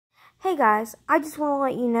Hey guys, I just want to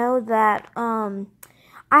let you know that I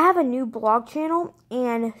have a new blog channel,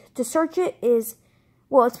 and to search it is,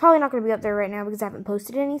 well, it's probably not going to be up there right now because I haven't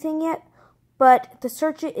posted anything yet, but to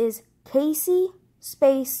search it is Casey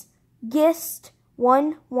space Gist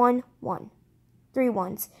 111, 3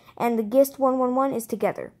 ones, and the Gist 111 is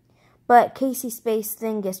together, but Casey space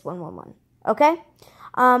then Gist 111. Okay.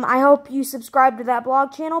 I hope you subscribe to that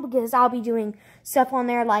blog channel because I'll be doing stuff on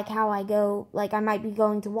there like how I go, like I might be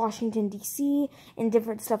going to Washington, D.C. and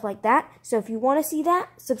different stuff like that. So if you want to see that,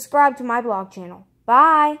 subscribe to my blog channel.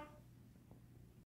 Bye!